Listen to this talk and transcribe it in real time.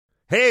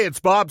Hey, it's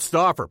Bob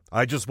Stauffer.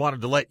 I just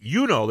wanted to let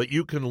you know that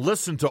you can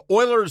listen to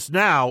Oilers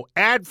Now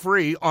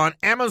ad-free on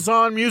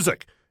Amazon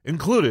Music,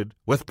 included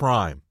with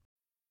Prime.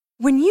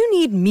 When you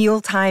need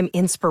mealtime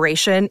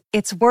inspiration,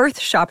 it's worth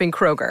shopping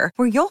Kroger,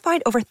 where you'll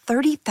find over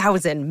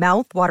 30,000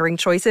 mouth-watering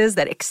choices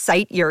that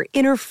excite your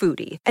inner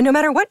foodie. And no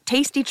matter what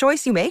tasty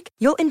choice you make,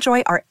 you'll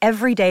enjoy our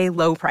everyday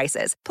low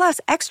prices, plus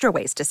extra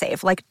ways to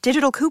save, like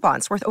digital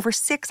coupons worth over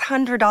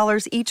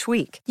 $600 each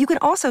week. You can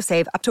also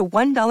save up to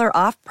 $1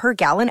 off per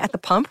gallon at the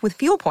pump with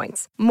fuel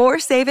points. More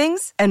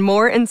savings and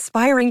more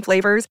inspiring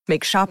flavors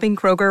make shopping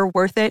Kroger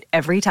worth it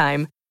every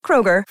time.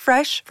 Kroger,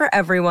 fresh for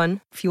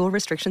everyone. Fuel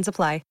restrictions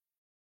apply.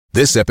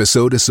 This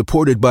episode is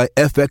supported by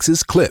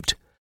FX's Clipped,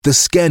 the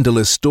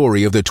scandalous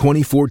story of the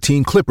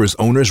 2014 Clippers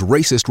owner's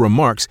racist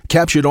remarks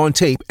captured on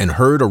tape and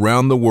heard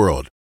around the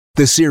world.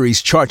 The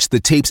series charts the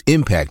tape's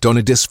impact on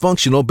a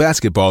dysfunctional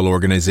basketball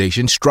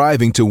organization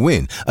striving to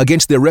win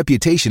against their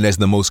reputation as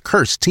the most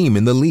cursed team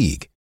in the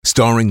league.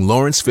 Starring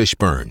Lawrence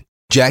Fishburne,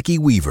 Jackie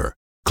Weaver,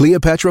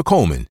 Cleopatra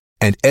Coleman,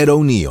 and Ed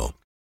O'Neill.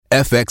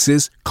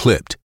 FX's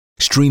Clipped,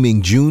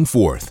 streaming June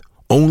 4th,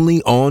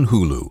 only on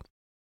Hulu.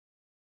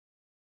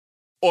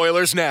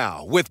 Oilers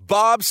Now with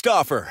Bob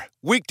Stauffer.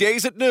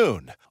 Weekdays at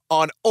noon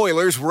on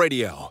Oilers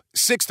Radio,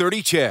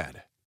 630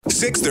 CHED.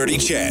 630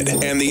 CHED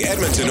and the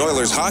Edmonton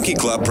Oilers Hockey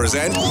Club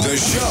present the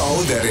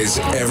show that is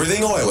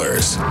everything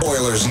Oilers.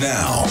 Oilers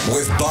Now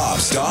with Bob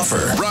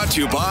Stauffer. Brought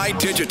to you by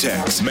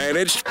Digitex.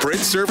 Managed print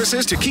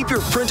services to keep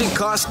your printing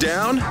costs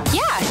down?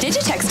 Yeah,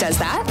 Digitex does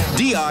that.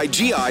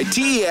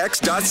 digitex.ca.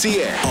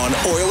 On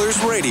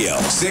Oilers Radio,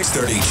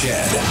 630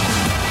 CHED.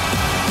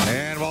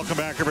 Welcome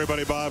back,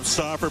 everybody. Bob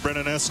Stauffer,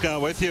 Brendan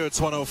Escott with you.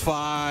 It's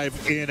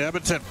 105 in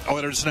Edmonton.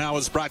 Oilers Now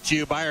is brought to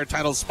you by our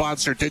title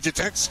sponsor,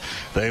 Digitex.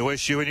 They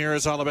wish you and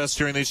yours all the best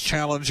during these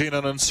challenging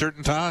and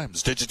uncertain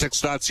times.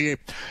 Digitex.ca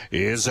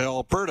is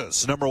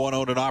Alberta's number one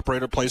owned and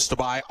operated place to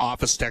buy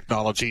office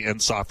technology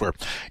and software.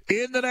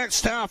 In the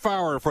next half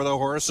hour for the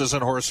horses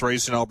and horse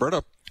racing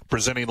Alberta,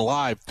 presenting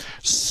live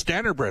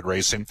Standardbred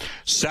Racing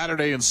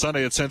Saturday and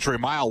Sunday at Century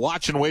Mile.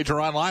 Watch and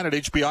wager online at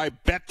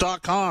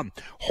HBIBet.com.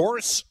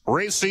 Horse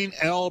Racing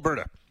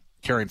Alberta.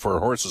 Caring for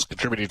horses,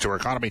 contributing to our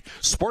economy.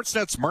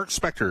 Sportsnet's Mark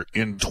Spector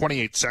in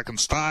 28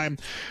 seconds time.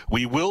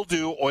 We will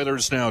do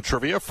Oilers Now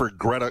trivia for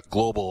Greta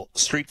Global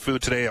Street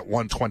Food today at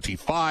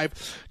 1:25.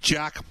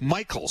 Jack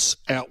Michaels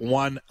at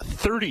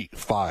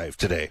 1:35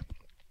 today.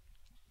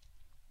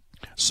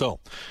 So,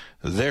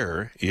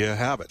 there you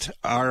have it.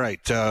 All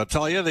right.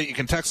 Tell you that you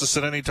can text us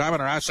at any time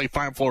on our Ashley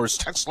Fine Floors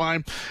text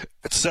line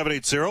at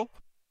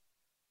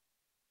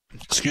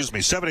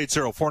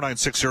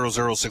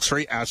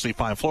 780-496-0063. Ashley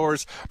Fine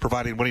Floors,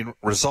 providing winning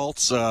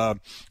results. Got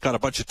a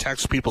bunch of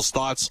text, people's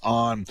thoughts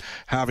on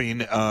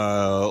having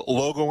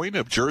logoing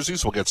of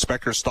jerseys. We'll get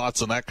Spector's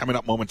thoughts on that coming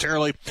up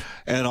momentarily.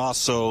 And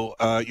also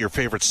your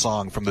favorite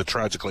song from the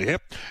Tragically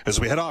Hip as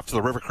we head off to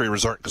the River Cree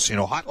Resort and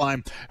Casino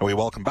Hotline. And we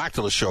welcome back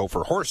to the show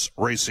for Horse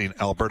Racing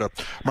Alberta,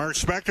 Mark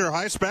Spector.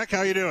 Hi, Spec.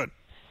 How you doing?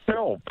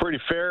 No, pretty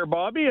fair,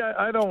 Bobby.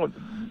 I don't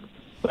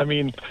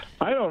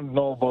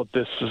know about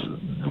this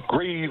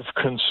grave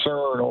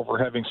concern over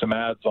having some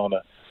ads on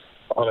a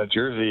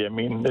jersey. I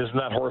mean, isn't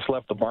that horse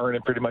left the barn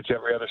in pretty much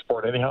every other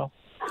sport anyhow?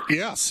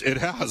 Yes, it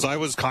has. I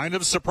was kind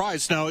of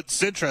surprised. Now,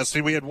 it's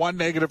interesting. We had one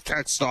negative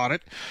text on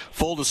it.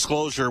 Full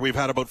disclosure, we've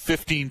had about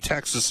 15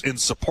 texts in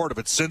support of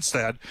it since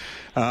then.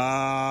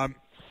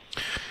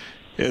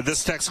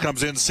 This text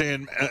comes in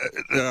saying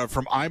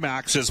from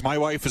IMAX, says, my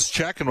wife is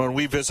Czech, and when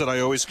we visit, I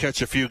always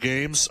catch a few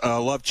games.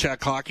 Love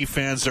Czech hockey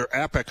fans. They're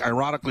epic.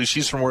 Ironically,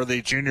 she's from where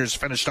the juniors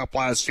finished up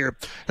last year,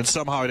 and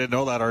somehow I didn't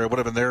know that, or I would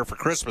have been there for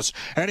Christmas.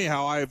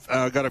 Anyhow, I've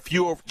got a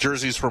few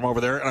jerseys from over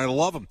there, and I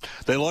love them.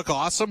 They look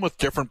awesome with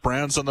different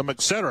brands on them,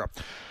 etc.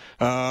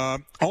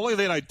 Only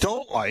thing I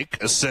don't like,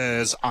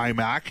 says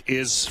IMAC,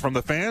 is from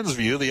the fans'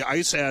 view, the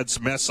ice ads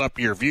mess up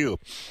your view.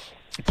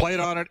 Played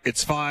on it,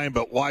 it's fine,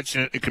 but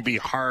watching it can be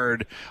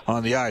hard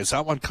on the eyes.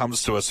 That one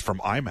comes to us from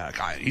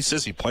IMAC. He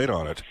says he played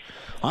on it.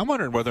 I'm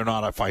wondering whether or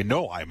not if I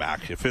know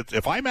IMAC. If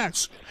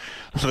IMAC's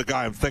the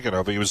guy I'm thinking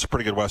of, he was a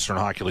pretty good Western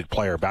Hockey League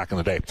player back in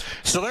the day.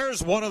 So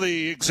there's one of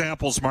the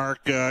examples, Mark,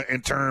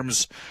 in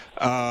terms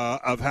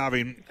of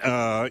having,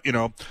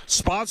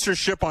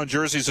 sponsorship on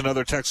jerseys.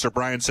 Another texter,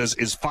 Brian, says,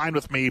 is fine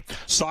with me.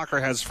 Soccer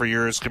has for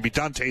years, can be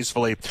done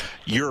tastefully.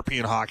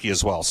 European hockey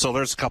as well. So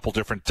there's a couple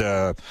different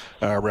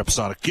rips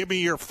on it. Give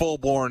me your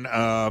full-born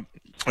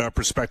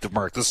perspective,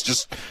 Mark.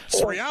 It's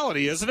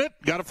reality, isn't it?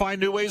 Got to find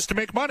new ways to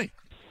make money.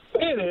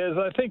 It is.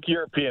 I think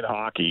European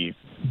hockey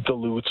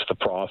dilutes the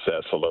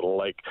process a little.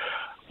 Like,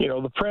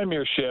 the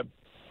Premiership,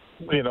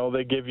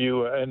 they give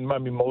you, and I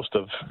mean most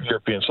of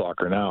European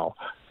soccer now,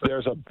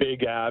 there's a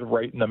big ad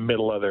right in the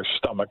middle of their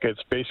stomach.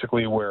 It's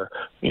basically where,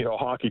 a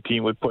hockey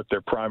team would put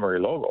their primary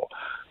logo.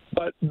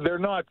 But they're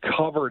not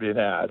covered in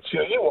ads.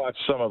 You watch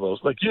some of those.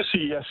 Like, you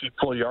see Jesse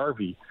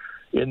Puljujarvi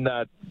in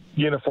that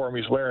uniform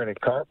he's wearing in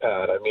car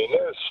pad. I mean,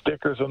 there's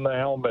stickers on the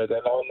helmet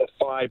and on the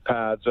thigh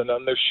pads and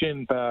on their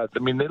shin pads. I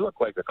mean, they look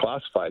like a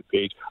classified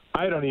page.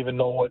 I don't even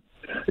know what.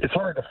 It's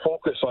hard to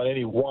focus on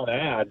any one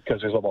ad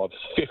because there's about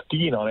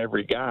 15 on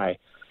every guy.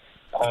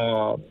 You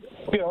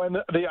know, and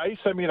the ice.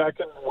 I mean,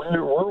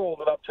 we're old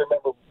enough to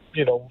remember.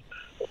 You know,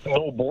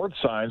 no board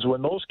signs.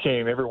 When those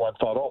came, everyone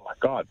thought, "Oh my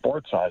God,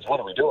 board signs! What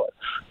are we doing?"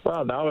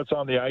 Well, now it's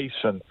on the ice,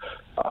 and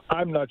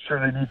I'm not sure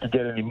they need to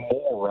get any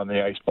more on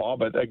the ice, Bob.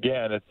 But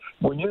again,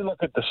 when you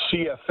look at the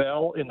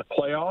CFL in the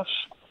playoffs,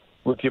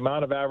 with the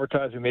amount of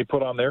advertising they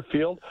put on their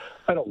field,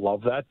 I don't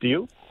love that. Do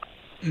you?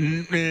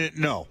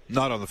 No,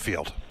 not on the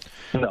field.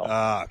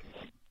 No,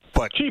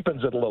 but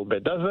cheapens it a little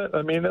bit, doesn't it?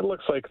 I mean, it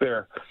looks like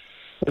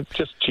it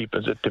just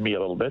cheapens it to me a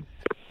little bit.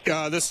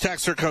 This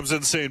texter comes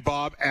in saying,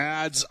 Bob,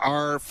 ads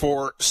are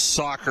for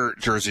soccer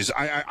jerseys.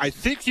 I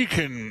think you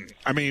can,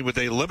 I mean, would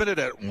they limit it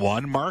at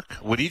one, Mark?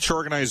 Would each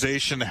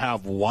organization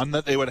have one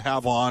that they would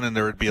have on and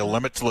there would be a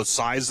limit to the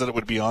size that it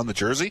would be on the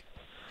jersey?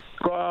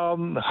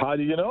 How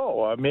do you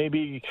know?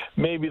 Maybe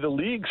the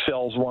league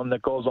sells one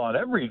that goes on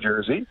every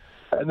jersey.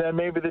 And then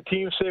maybe the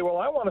teams say, well,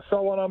 I want to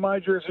sell one on my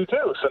jersey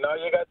too. So now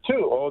you got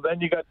two. Oh,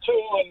 then you got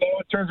two, and now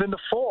it turns into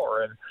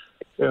four.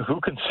 And who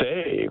can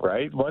say,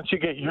 right? Once you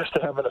get used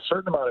to having a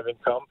certain amount of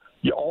income,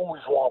 you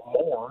always want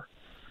more,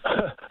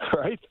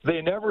 right?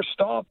 They never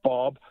stop,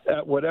 Bob,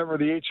 at whatever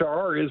the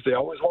HRR is. They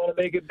always want to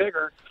make it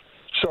bigger.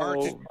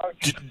 So,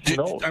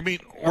 I mean,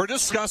 we're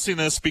discussing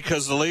this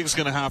because the league's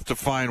going to have to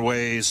find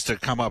ways to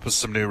come up with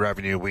some new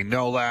revenue. We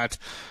know that.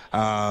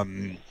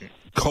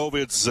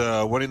 COVID's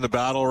winning the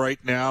battle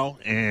right now,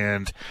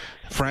 and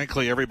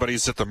frankly,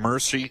 everybody's at the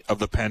mercy of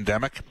the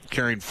pandemic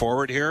carrying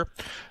forward here.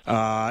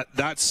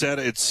 That said,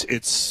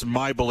 it's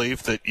my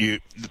belief that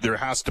there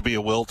has to be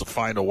a will to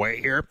find a way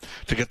here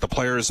to get the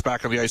players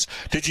back on the ice.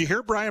 Did you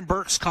hear Brian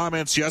Burke's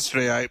comments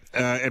yesterday?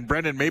 And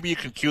Brendan, maybe you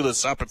can cue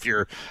this up if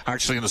you're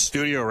actually in the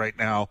studio right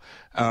now.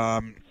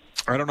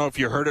 I don't know if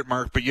you heard it,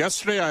 Mark, but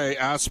yesterday I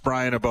asked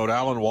Brian about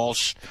Alan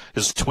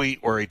Walsh's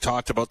tweet where he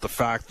talked about the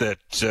fact that,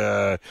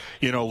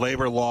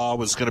 labor law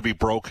was going to be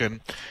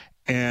broken.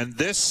 And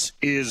this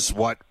is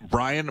what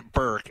Brian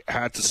Burke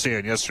had to say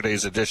in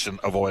yesterday's edition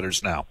of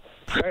Oilers Now.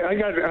 I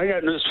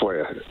got news for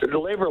you. The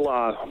labor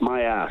law,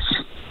 my ass.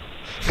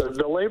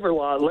 The labor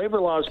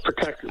laws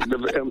protect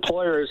the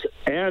employers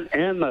and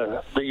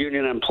the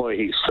union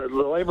employees. So the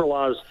labor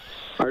laws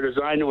are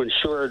designed to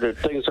ensure that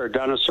things are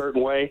done a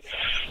certain way.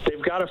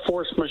 They've got a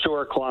force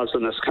majeure clause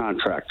in this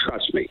contract.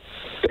 Trust me.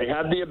 They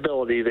have the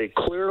ability. They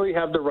clearly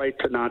have the right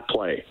to not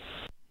play.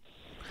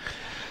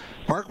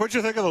 Mark, what'd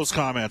you think of those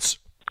comments?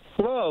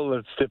 Well,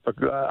 it's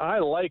typical. I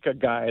like a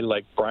guy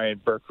like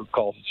Brian Burke who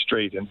calls it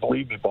straight. And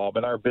believe me, Bob,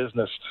 in our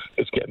business,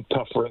 it's getting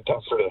tougher and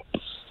tougher to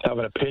have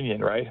an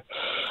opinion, right?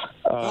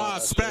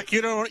 Spec,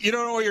 you don't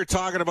know what you're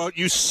talking about.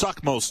 You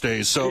suck most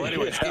days. So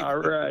anyway, yeah,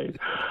 right.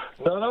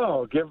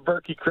 No. Give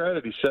Berkey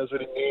credit. He says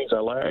what he means.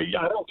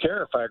 I don't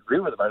care if I agree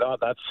with him or not.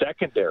 That's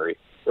secondary,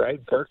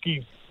 right?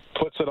 Berkey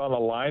puts it on the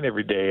line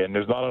every day, and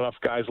there's not enough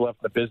guys left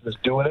in the business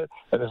doing it,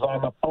 and there's not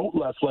enough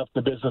outlets left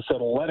in the business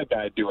that'll let a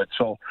guy do it.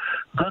 So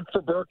good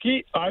for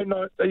Berkey.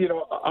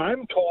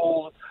 I'm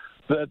told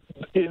that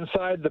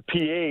inside the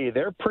PA,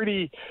 they're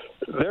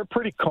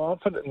pretty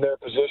confident in their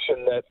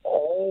position that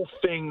all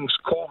things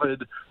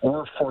COVID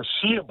were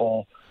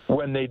foreseeable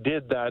when they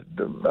did that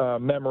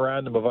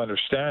memorandum of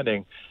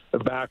understanding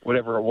back,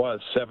 whatever it was,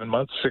 6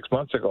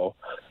 months ago.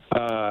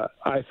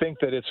 I think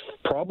that it's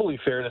probably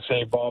fair to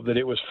say, Bob, that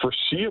it was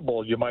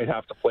foreseeable you might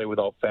have to play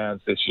without fans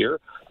this year.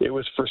 It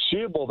was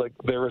foreseeable that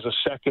there was a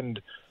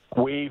second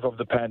wave of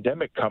the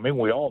pandemic coming.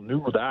 We all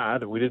knew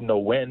that. We didn't know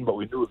when, but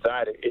we knew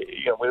that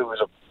it was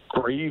a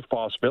grave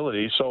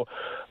possibility. So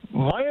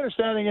my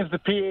understanding is the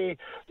PA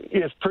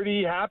is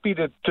pretty happy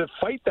to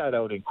fight that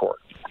out in court.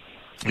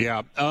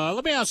 Yeah.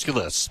 Let me ask you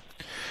this.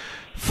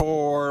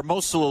 For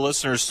most of the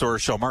listeners to our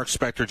show, Mark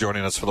Spector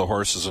joining us for the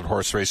Horses and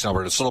Horse Racing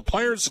Alberta. So the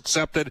players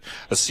accepted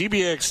a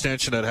CBA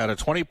extension that had a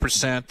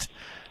 20%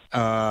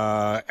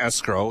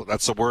 escrow.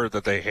 That's a word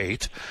that they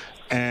hate.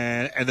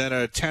 And then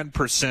a 10%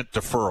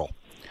 deferral.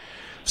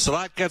 So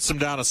that gets them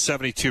down to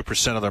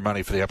 72% of their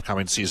money for the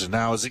upcoming season.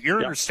 Now, is it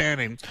your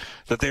understanding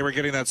that they were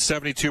getting that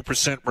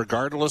 72%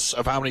 regardless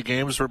of how many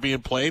games were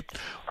being played?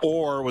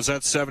 Or was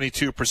that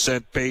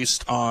 72%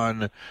 based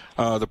on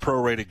the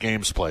prorated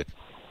games played?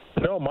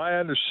 No, my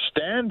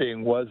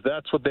understanding was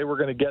that's what they were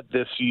going to get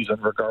this season,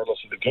 regardless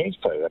of the games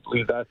played. I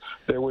believe that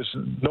there was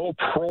no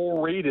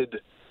prorated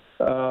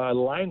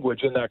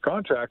language in that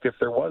contract. If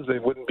there was, they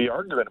wouldn't be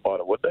arguing about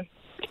it, would they?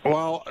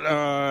 Well,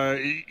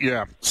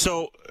 yeah.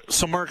 So,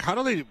 Mark, how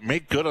do they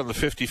make good on the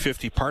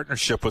 50-50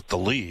 partnership with the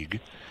league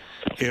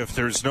if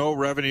there's no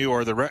revenue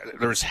or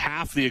there's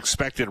half the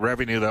expected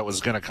revenue that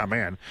was going to come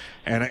in?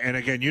 And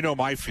again, you know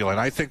my feeling.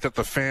 I think that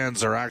the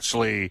fans are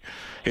actually,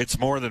 it's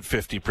more than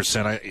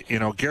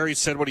 50%. Gary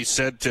said what he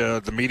said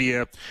to the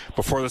media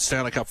before the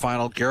Stanley Cup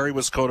final. Gary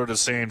was quoted as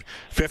saying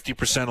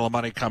 50% of the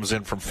money comes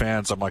in from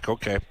fans. I'm like,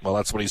 okay, well,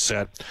 that's what he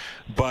said.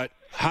 But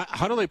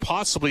how do they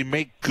possibly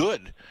make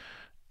good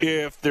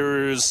if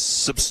there's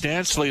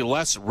substantially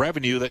less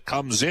revenue that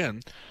comes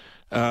in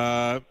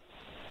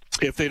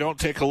if they don't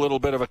take a little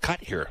bit of a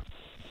cut here.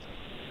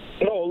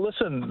 No,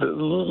 listen,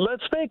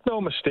 let's make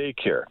no mistake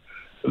here.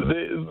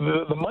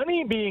 The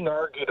money being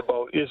argued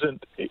about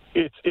isn't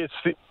it's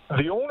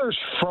the owners'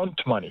 front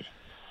money.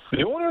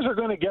 The owners are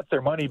going to get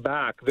their money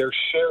back, their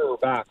share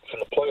back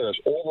from the players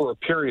over a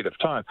period of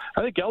time.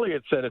 I think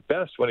Elliott said it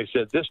best when he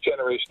said this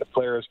generation of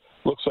players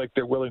looks like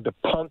they're willing to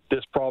punt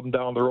this problem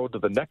down the road to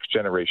the next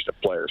generation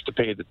of players to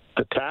pay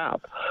the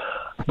tab.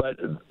 But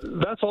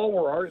that's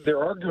all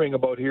they're arguing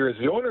about here is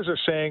the owners are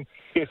saying,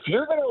 if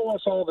you're going to owe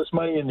us all this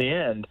money in the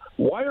end,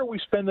 why are we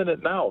spending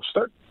it now?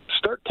 Start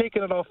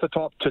taking it off the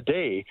top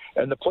today.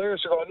 And the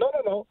players are going,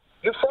 no.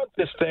 You front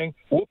this thing,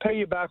 we'll pay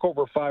you back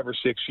over 5 or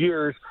 6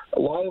 years. A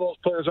lot of those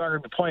players aren't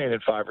going to be playing in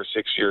 5 or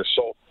 6 years.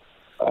 So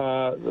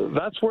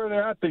that's where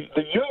they're at. The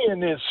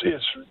union is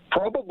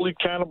probably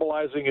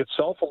cannibalizing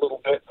itself a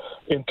little bit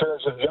in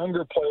terms of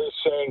younger players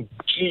saying,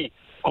 gee,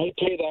 I'll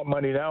pay that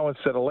money now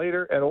instead of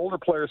later. And older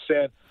players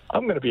saying,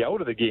 I'm going to be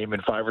out of the game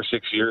in 5 or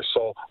 6 years,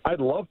 so I'd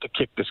love to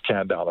kick this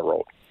can down the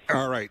road.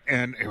 All right,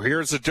 and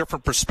here's a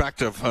different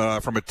perspective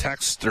from a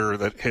texter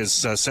that has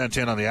sent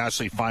in on the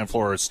Ashley Fine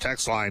Floors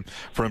text line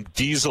from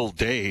Diesel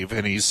Dave,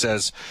 and he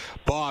says,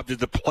 Bob, did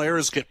the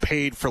players get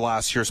paid for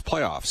last year's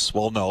playoffs?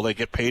 Well, no, they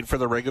get paid for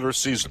the regular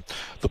season.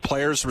 The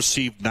players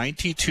received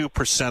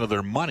 92% of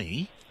their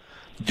money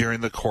during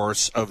the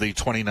course of the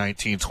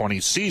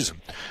 2019-20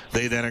 season.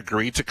 They then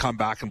agreed to come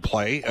back and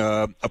play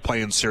a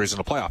play-in series in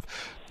the playoff.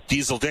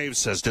 Diesel Dave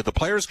says, did the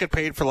players get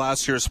paid for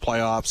last year's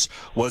playoffs?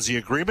 Was the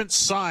agreement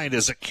signed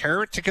as a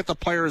carrot to get the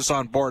players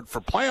on board for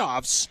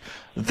playoffs,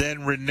 then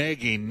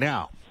reneging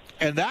now?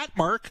 And that,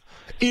 Mark,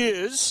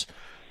 is,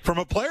 from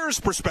a player's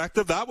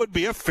perspective, that would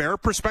be a fair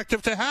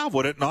perspective to have,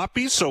 would it not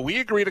be? So we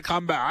agree to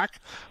come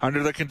back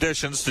under the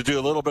conditions to do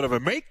a little bit of a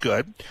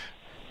make-good,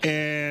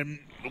 and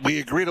we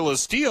agree to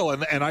this deal,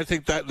 and I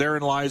think that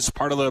therein lies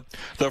part of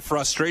the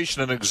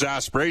frustration and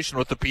exasperation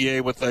with the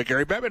PA with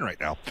Gary Bettman right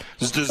now.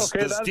 Is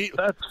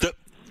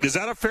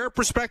that a fair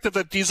perspective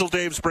that Diesel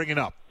Dave's bringing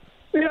up?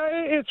 Yeah,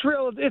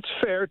 it's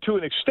fair to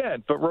an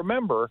extent, but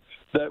remember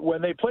that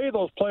when they play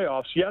those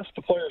playoffs, yes,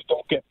 the players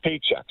don't get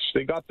paychecks.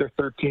 They got their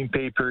 13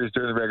 pay periods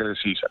during the regular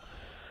season.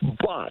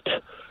 But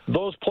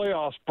those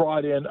playoffs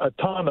brought in a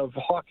ton of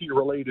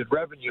hockey-related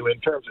revenue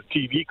in terms of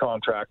TV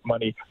contract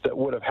money that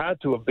would have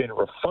had to have been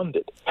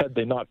refunded had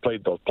they not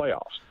played those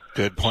playoffs.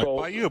 Good point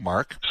by you,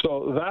 Mark.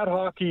 So that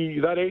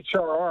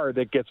HRR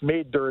that gets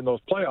made during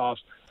those playoffs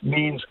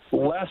means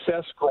less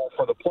escrow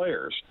for the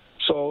players.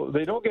 So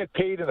they don't get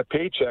paid in a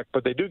paycheck,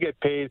 but they do get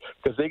paid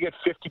because they get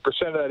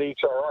 50% of that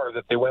HRR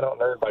that they went out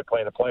and earned by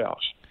playing the playoffs.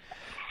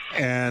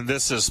 And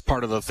this is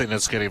part of the thing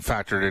that's getting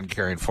factored in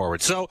carrying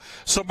forward. So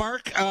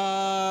Mark,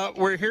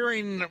 we're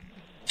hearing,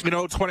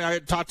 I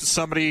had talked to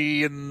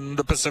somebody in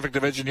the Pacific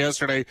Division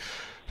yesterday,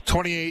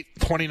 28th,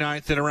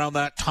 29th, and around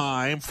that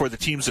time for the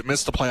teams that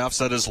missed the playoffs.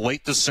 That is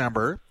late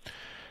December.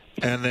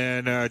 And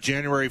then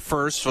January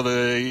 1st for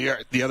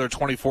the other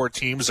 24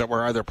 teams that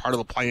were either part of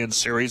the play-in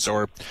series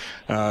or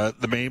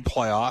the main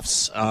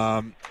playoffs.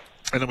 And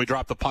then we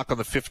dropped the puck on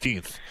the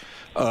 15th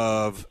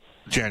of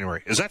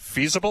January. Is that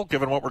feasible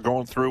given what we're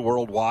going through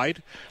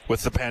worldwide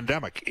with the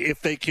pandemic?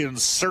 If they can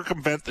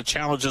circumvent the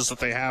challenges that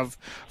they have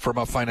from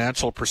a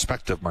financial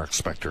perspective, Mark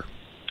Spector.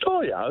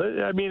 Oh,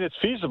 yeah. I mean, it's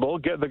feasible.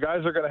 The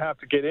guys are going to have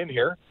to get in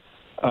here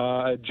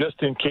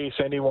just in case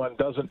anyone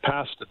doesn't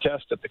pass the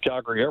test at the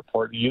Calgary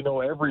airport.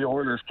 Every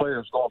Oilers player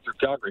is going through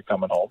Calgary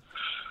coming home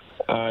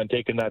and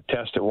taking that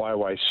test at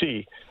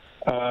YYC.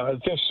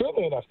 There's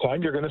certainly enough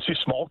time. You're going to see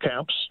small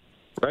camps.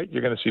 Right?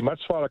 You're going to see much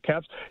smaller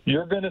camps.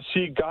 You're going to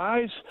see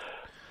guys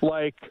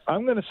like,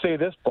 I'm going to say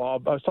this,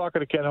 Bob. I was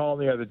talking to Ken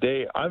Holland the other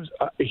day.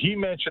 He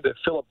mentioned that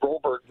Philip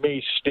Broberg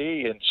may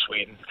stay in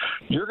Sweden.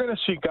 You're going to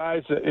see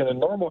guys that in a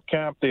normal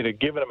camp, they'd have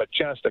given him a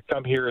chance to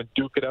come here and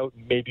duke it out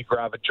and maybe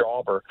grab a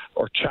job or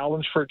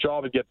challenge for a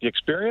job and get the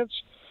experience.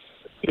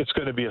 It's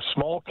going to be a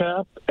small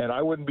camp, and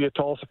I wouldn't be at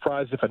all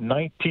surprised if a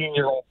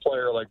 19-year-old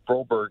player like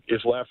Broberg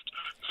is left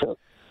for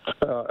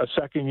a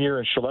second year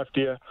in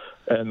Skellefteå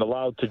and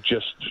allowed to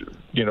just,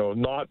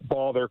 not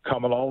bother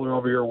coming all the way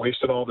over here,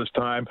 wasting all this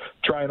time,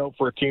 trying out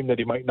for a team that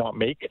he might not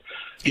make.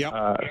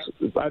 Yeah.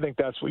 I think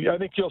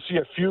you'll see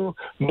a few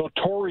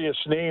notorious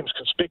names,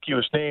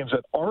 conspicuous names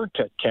that aren't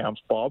at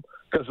camps, Bob,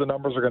 because the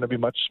numbers are going to be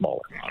much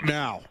smaller.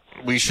 Now,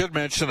 we should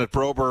mention that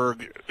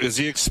Broberg,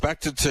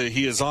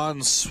 he is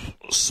on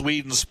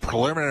Sweden's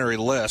preliminary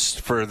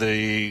list for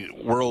the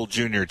World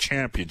Junior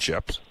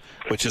Championships,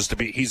 which is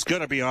he's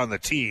going to be on the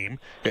team.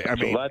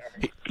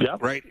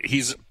 Right?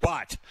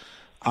 But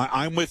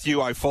I'm with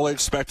you. I fully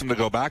expect him to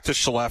go back to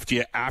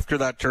Skellefteå after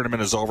that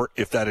tournament is over,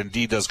 if that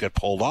indeed does get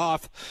pulled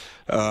off.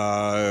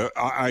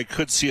 I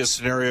could see a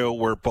scenario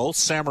where both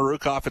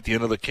Samorukov at the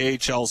end of the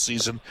KHL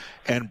season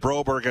and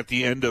Broberg at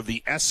the end of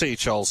the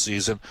SHL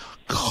season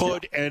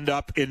could end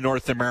up in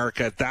North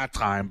America at that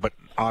time, but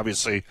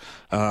obviously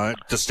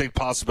distinct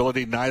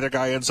possibility neither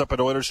guy ends up at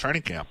Oilers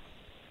training camp.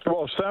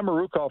 Well,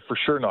 Samorukov for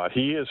sure not.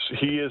 He is.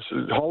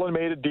 Holland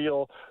made a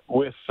deal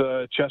with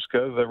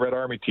Cheska, the Red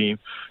Army team,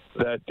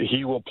 that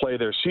he will play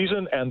their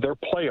season and their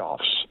playoffs,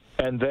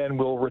 and then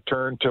will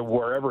return to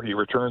wherever he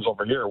returns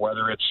over here.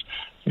 Whether it's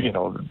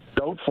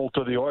doubtful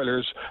to the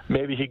Oilers,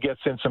 maybe he gets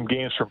in some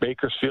games for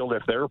Bakersfield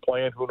if they're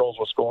playing. Who knows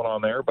what's going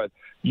on there? But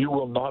you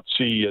will not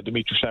see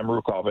Dmitry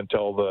Samorukov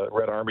until the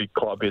Red Army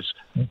club is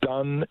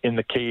done in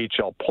the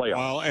KHL playoffs.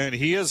 Well, and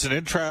he is an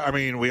interest. I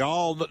mean, we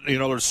all,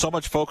 there's so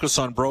much focus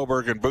on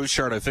Broberg and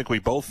Bouchard. I think we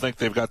both think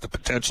they've got the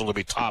potential to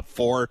be top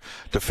 4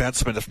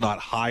 defensemen, if not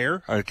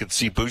higher. I could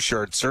see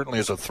Bouchard certainly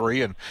as a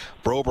 3, and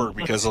Broberg,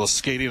 because of the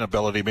skating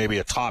ability, maybe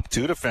a top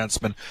 2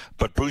 defenseman.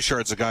 But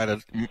Bouchard's a guy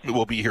that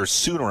will be here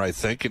sooner, I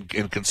think,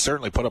 and can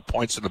certainly put up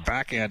points in the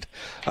back end.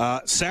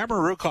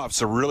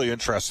 Samorukov's a really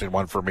interesting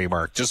one for me,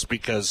 Mark, just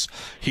because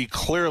he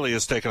clearly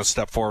has taken a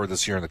step forward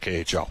this year in the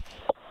KHL.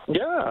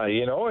 Yeah,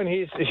 and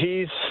he's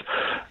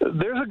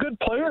there's a good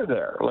player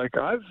there. Like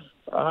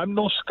I'm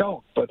no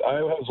scout, but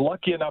I was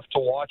lucky enough to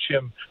watch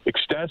him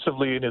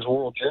extensively in his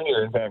World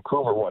Junior in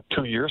Vancouver,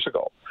 2 years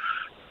ago.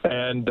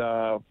 And,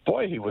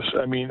 boy,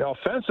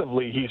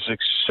 offensively, he's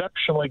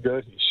exceptionally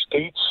good. He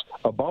skates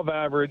above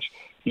average.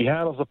 He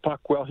handles the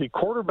puck well. He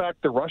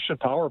quarterbacked the Russian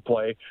power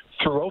play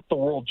throughout the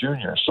World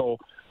Junior. So,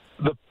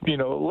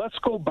 let's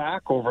go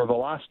back over the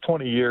last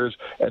 20 years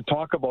and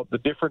talk about the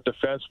different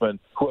defensemen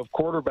who have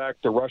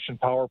quarterbacked the Russian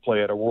power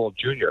play at a World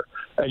Junior.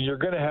 And you're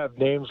going to have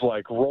names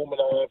like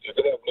Romanov. You're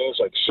going to have names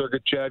like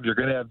Sergachev. You're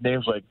going to have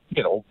names like,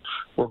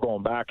 we're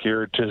going back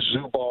here to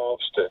Zubovs,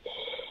 to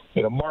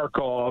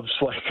Markovs.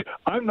 Like,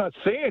 I'm not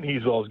saying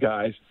he's those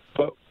guys,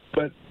 but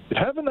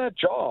having that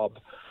job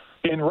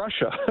in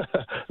Russia,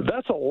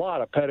 that's a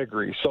lot of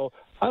pedigree. So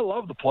I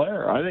love the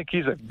player. I think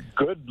he's a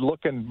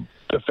good-looking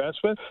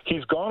defenseman.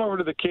 He's gone over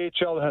to the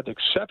KHL and had an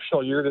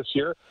exceptional year this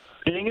year.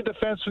 Being a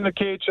defenseman in the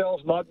KHL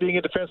is not being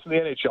a defenseman in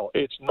the NHL.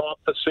 It's not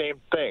the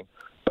same thing.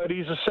 But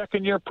he's a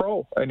second-year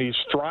pro, and he's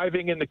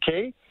thriving in the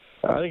K.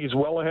 I think he's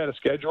well ahead of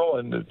schedule,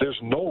 and there's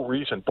no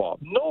reason, Bob,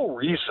 no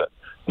reason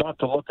not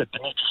to look at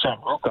Dmitry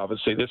Samorukov and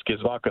say this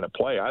kid's not going to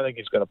play. I think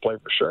he's going to play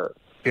for sure.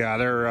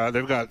 Yeah,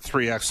 they've got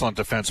 3 excellent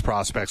defense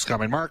prospects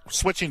coming. Mark,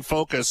 switching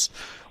focus,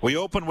 we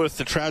opened with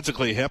the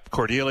tragically hip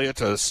Cordelia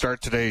to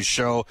start today's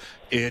show.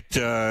 It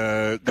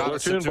got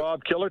us into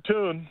Bob, killer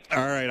tune.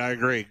 All right, I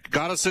agree.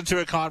 Got us into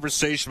a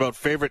conversation about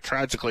favorite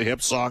tragically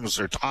hip songs,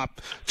 or top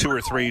 2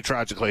 or 3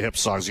 tragically hip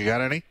songs. You got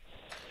any?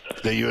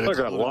 I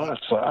got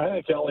lots. I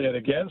think Elliot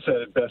again said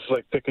it best,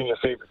 like picking your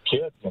favorite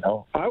kid.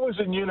 I was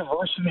in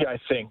university, I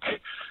think.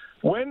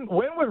 When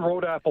would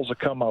Road Apples have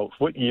come out?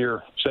 What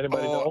year? Does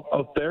anybody know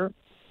out there?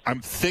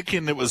 I'm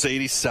thinking it was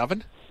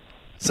 87.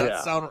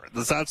 Does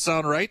that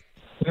sound right?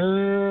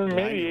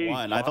 Maybe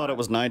 91. I thought it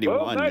was 91.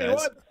 Well, 91.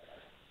 Guys.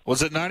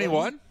 Was it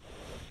 91?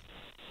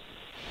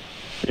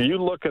 You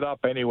look it up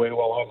anyway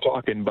while I'm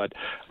talking, but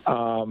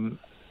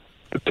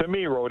to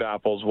me, Road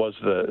Apples was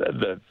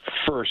the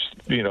first,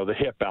 the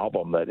hip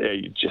album that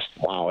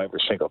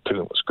every single tune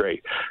was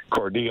great.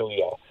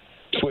 Cordelia,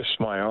 Twist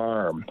My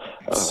Arm.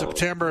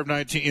 September of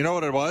 19. You know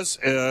what it was?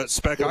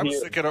 Spec. I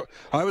was thinking.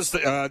 I was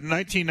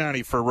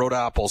 1990 for Road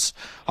Apples.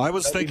 I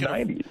was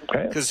thinking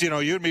because you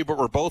and me, but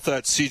we're both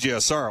at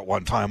CJSR at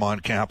one time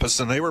on campus,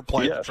 and they were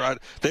playing. Yes.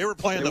 They were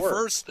playing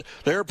first.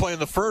 They were playing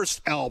the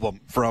first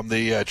album from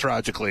the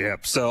Tragically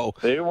Hip. So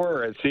they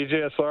were at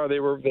CJSR.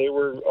 They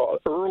were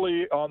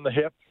early on the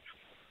hip.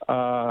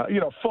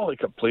 Fully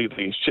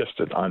completely. It's just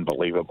an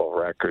unbelievable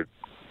record.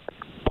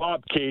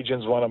 Bob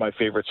Cajun's one of my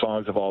favorite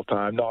songs of all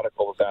time.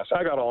 Nautical Disaster.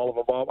 I got all of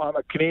them, Bob. I'm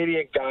a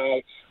Canadian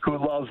guy who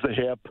loves the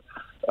hip.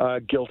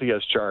 Guilty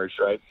as charged,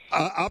 right?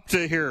 Up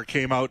to Here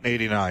came out in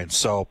 '89.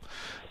 So,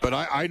 but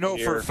I know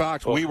for a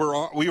fact we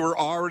were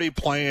already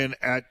playing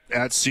at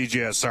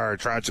CJSR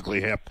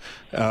Tragically Hip.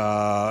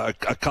 A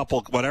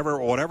couple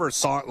whatever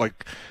song,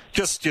 like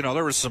just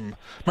there was some.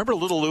 Remember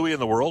Little Louie in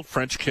the World,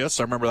 French Kiss?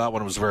 I remember that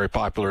one was very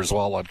popular as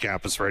well on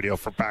campus radio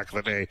from back in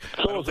the day.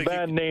 So was a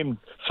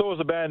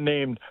band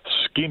named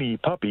Skinny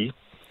Puppy.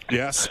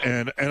 Yes,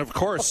 and of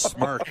course,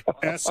 Mark,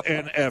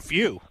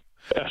 SNFU.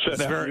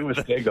 SNFU was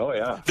big. Oh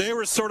yeah, they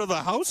were sort of the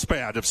house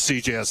band of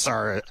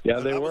CJSR. Yeah,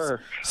 they were.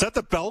 Is that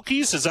the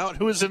Belkies? Is that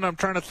who is in? I'm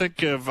trying to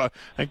think of. I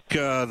think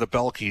the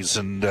Belkies.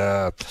 And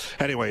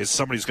anyways,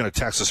 somebody's going to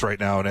text us right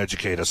now and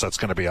educate us. That's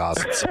going to be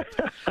awesome. So.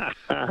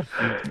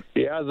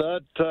 Yeah,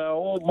 that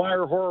old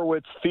Meyer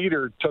Horowitz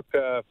Theater took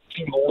a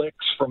few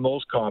licks from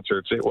those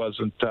concerts. It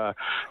wasn't.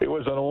 It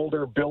was an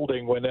older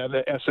building when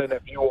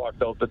SNFU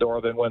walked out the door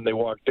than when they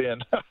walked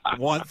in.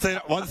 One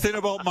thing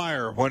about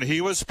Meyer, when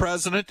he was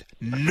president,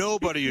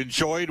 nobody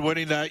enjoyed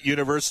winning that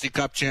University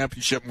Cup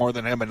championship more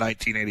than him in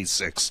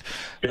 1986.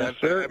 Yes,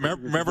 sir.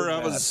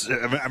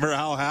 Remember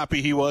how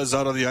happy he was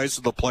out on the ice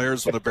with the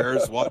players when the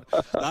Bears won.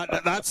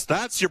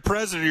 That's your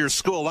president of your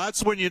school.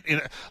 That's when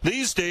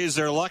these days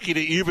they're lucky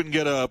to even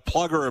get a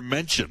plug or a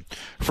mention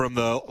from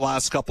the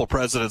last couple of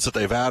presidents that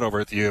they've had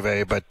over at the U of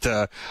A, but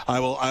I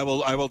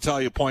will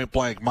tell you point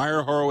blank,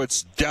 Meyer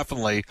Horowitz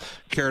definitely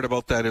cared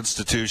about that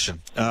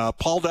institution.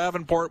 Paul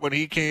Davenport, when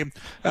he came,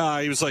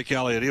 he was like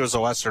Elliott. He was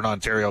a Western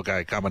Ontario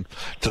guy coming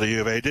to the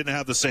U of A. Didn't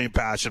have the same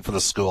passion for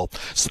the school.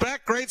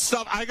 Spec, great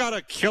stuff. I got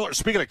a killer.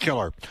 Speaking of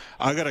killer,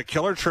 I got a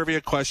killer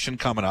trivia question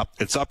coming up.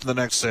 It's up in the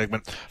next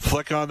segment.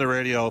 Flick on the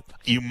radio.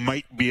 You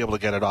might be able to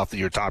get it off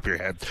your top of your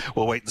head.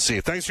 We'll wait and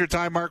see. Thanks for your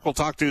time, Mark. We'll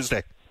talk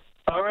Tuesday.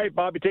 All right,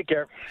 Bobby, take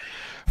care.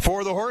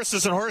 For the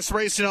horses and horse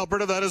racing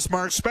Alberta, that is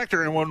Mark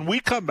Spector. And when we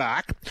come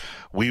back,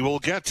 we will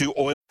get to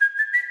oil.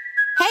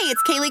 Hey,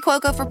 it's Kaylee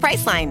Cuoco for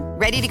Priceline.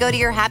 Ready to go to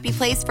your happy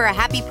place for a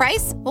happy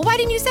price? Well, why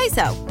didn't you say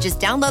so? Just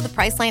download the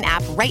Priceline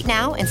app right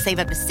now and save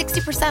up to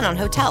 60% on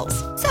hotels.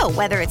 So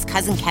whether it's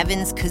Cousin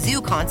Kevin's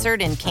Kazoo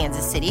Concert in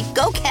Kansas City,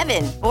 go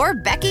Kevin, or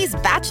Becky's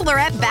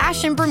Bachelorette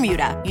Bash in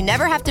Bermuda, you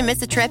never have to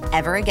miss a trip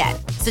ever again.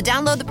 So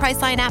download the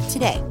Priceline app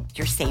today.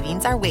 Your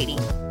savings are waiting.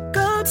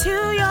 Go to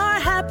your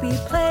happy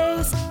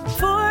place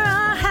for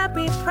a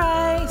happy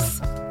price.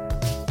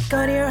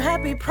 Go to your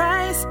happy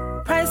price,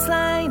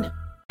 Priceline.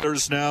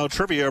 There's now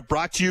trivia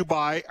brought to you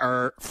by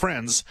our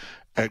friends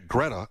at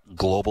Greta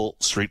Global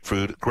Street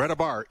Food. Greta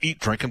Bar, eat,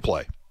 drink, and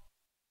play.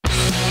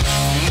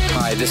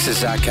 Hi, this is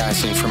Zach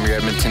Cassian from your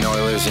Edmonton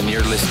Oilers, and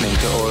you're listening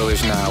to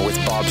Oilers Now with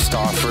Bob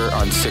Stauffer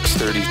on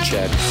 630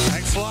 CHED.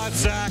 Thanks a lot,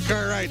 Zach.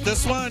 All right,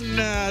 this one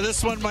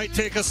might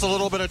take us a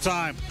little bit of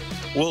time.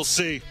 We'll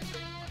see.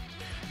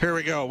 Here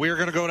we go. We are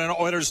going to go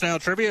to Oilers Now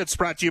trivia. It's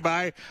brought to you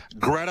by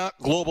Greta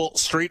Global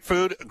Street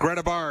Food.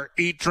 Greta Bar,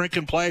 eat, drink,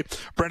 and play.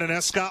 Brendan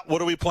Escott,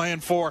 what are we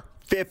playing for?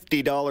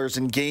 $50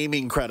 in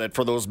gaming credit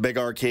for those big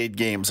arcade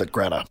games at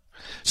Greta.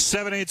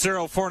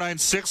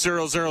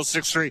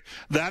 780-496-0063.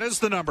 That is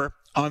the number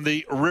on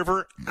the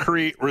River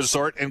Cree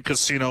Resort and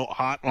Casino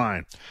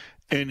hotline.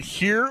 And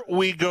here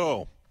we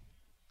go.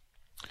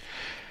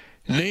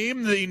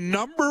 Name the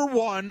number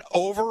one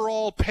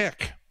overall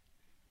pick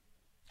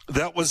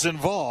that was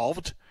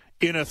involved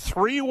in a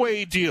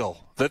three-way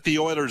deal that the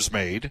Oilers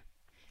made,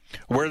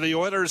 where the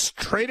Oilers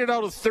traded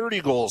out a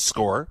 30-goal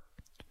scorer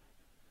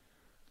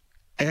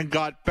and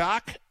got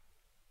back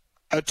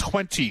a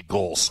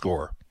 20-goal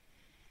scorer.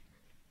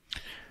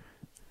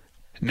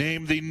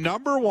 Name the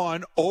number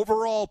one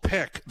overall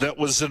pick that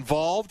was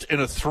involved in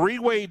a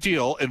three-way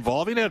deal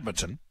involving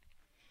Edmonton,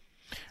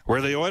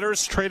 where the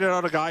Oilers traded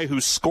out a guy who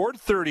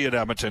scored 30 at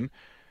Edmonton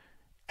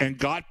and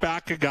got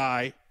back a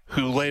guy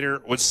who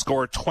later would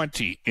score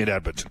 20 in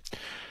Edmonton.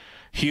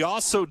 He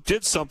also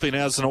did something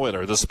as an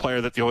Oiler, this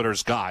player that the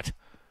Oilers got,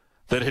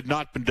 that had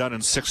not been done in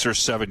 6 or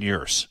 7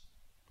 years.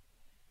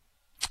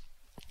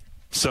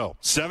 So,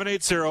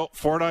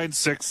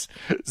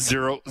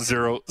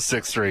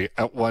 780-496-0063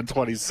 at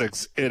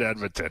 126 in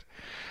Edmonton.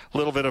 A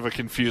little bit of a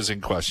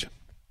confusing question.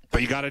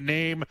 But you got to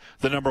name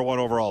the number one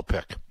overall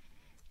pick.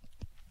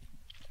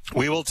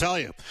 We will tell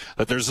you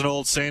that there's an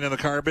old saying in the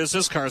car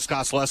business, cars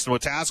cost less than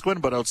Wetaskiwin,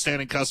 but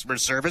outstanding customer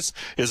service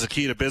is a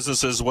key to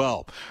business as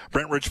well.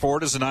 Brentridge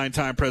Ford is a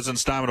 9-time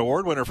President's Diamond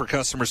Award winner for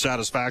customer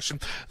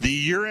satisfaction. The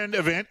year-end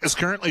event is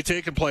currently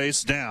taking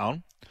place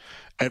down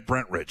at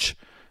Brentridge.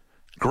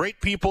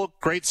 Great people,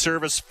 great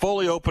service,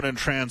 fully open and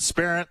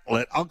transparent.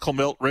 Let Uncle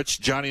Milt,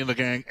 Rich, Johnny, and the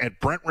gang at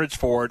Brentridge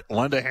Ford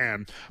lend a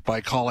hand by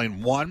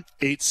calling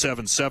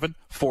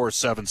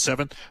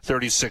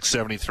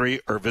 1-877-477-3673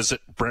 or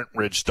visit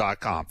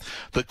Brentridge.com.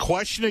 The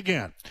question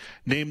again,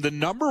 name the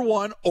number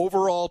one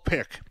overall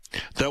pick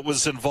that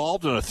was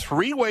involved in a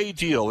three-way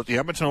deal that the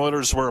Edmonton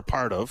Oilers were a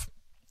part of,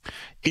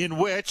 in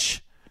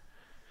which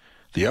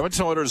the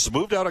Edmonton Oilers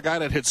moved out a guy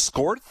that had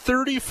scored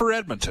 30 for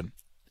Edmonton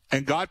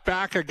and got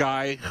back a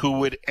guy who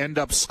would end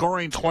up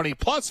scoring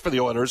 20-plus for the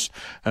Oilers,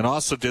 and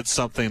also did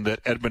something that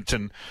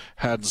Edmonton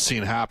hadn't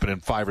seen happen in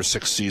 5 or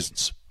 6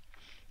 seasons.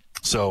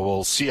 So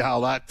we'll see how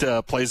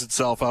that plays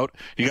itself out.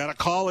 You got to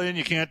call in.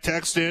 You can't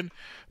text in.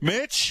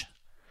 Mitch,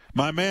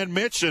 my man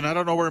Mitch, and I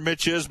don't know where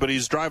Mitch is, but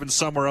he's driving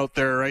somewhere out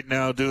there right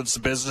now doing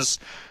some business.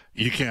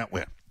 You can't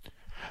win.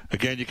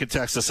 Again, you can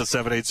text us at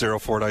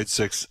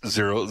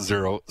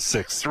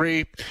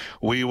 780-496-0063.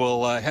 We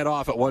will head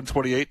off at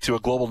 1:28 to a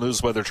global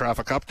news weather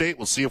traffic update.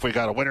 We'll see if we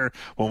got a winner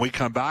when we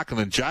come back. And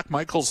then Jack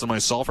Michaels and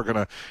myself are going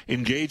to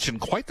engage in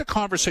quite the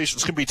conversation.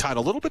 It's going to be tied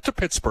a little bit to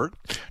Pittsburgh,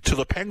 to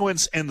the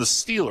Penguins and the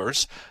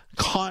Steelers,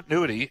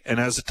 continuity, and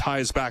as it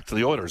ties back to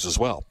the Oilers as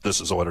well. This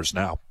is Oilers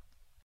Now.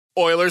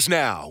 Oilers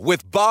Now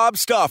with Bob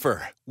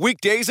Stauffer.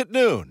 Weekdays at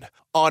noon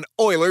on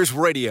Oilers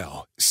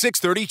Radio,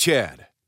 630 CHED.